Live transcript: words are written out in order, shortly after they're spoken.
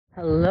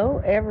Hello,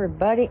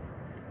 everybody.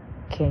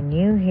 Can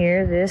you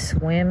hear this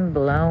wind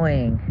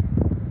blowing?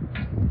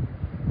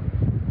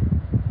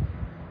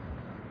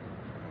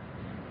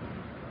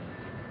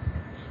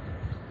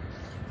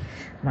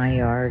 My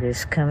yard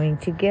is coming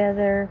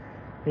together.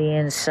 The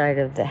inside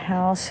of the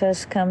house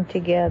has come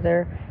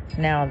together.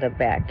 Now the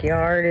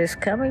backyard is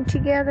coming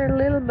together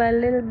little by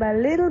little by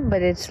little,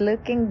 but it's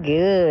looking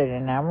good,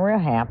 and I'm real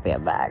happy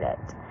about it.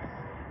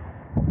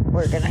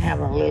 We're going to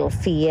have a little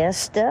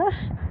fiesta,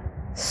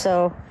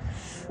 so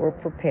we're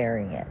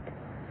preparing it.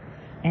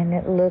 And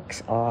it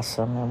looks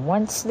awesome. And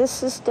once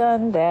this is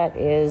done, that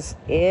is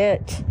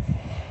it.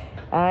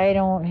 I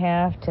don't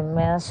have to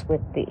mess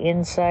with the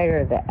inside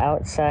or the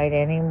outside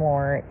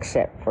anymore,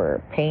 except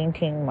for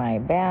painting my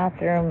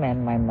bathroom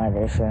and my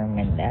mother's room,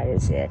 and that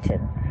is it.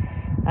 And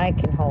I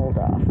can hold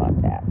off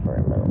on that for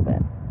a little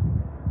bit.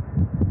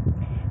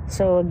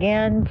 So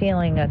again,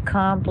 feeling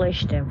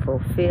accomplished and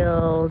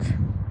fulfilled,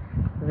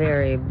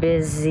 very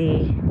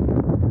busy.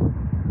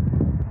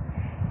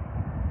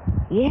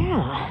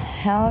 Yeah,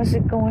 how's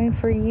it going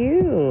for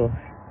you?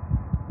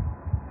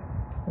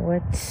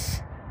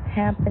 What's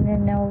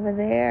happening over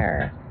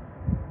there?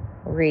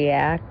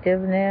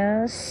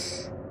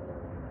 Reactiveness?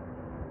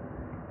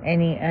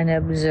 Any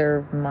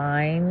unobserved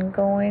mind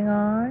going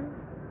on?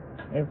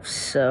 If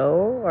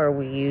so, are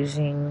we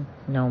using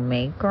no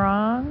make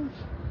wrong?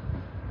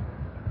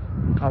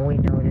 Are we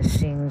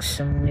noticing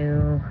some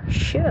new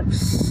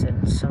shifts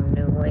and some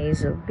new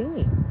ways of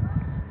being?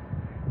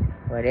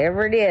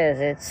 Whatever it is,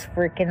 it's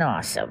freaking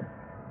awesome.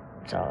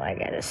 That's all I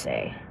gotta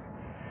say.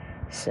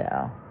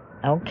 So,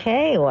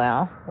 okay,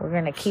 well, we're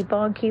gonna keep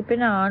on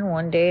keeping on,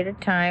 one day at a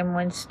time,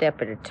 one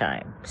step at a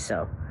time.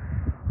 So,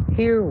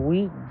 here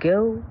we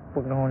go.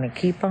 We're gonna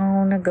keep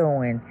on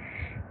going.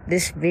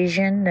 This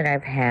vision that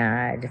I've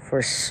had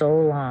for so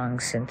long,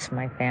 since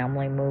my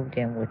family moved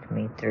in with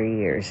me 3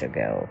 years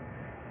ago,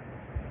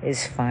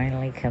 is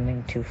finally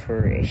coming to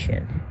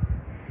fruition.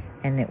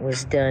 And it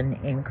was done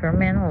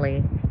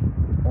incrementally,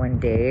 one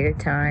day at a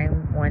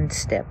time, one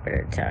step at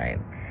a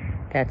time.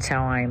 That's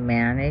how I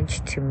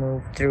managed to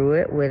move through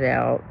it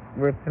without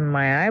ripping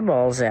my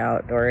eyeballs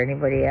out or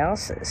anybody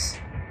else's.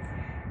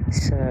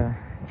 So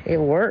it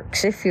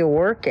works if you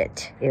work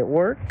it. It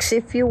works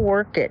if you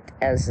work it,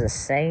 as the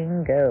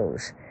saying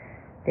goes.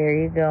 There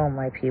you go,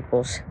 my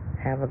peoples.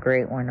 Have a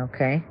great one,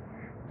 okay?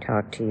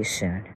 Talk to you soon.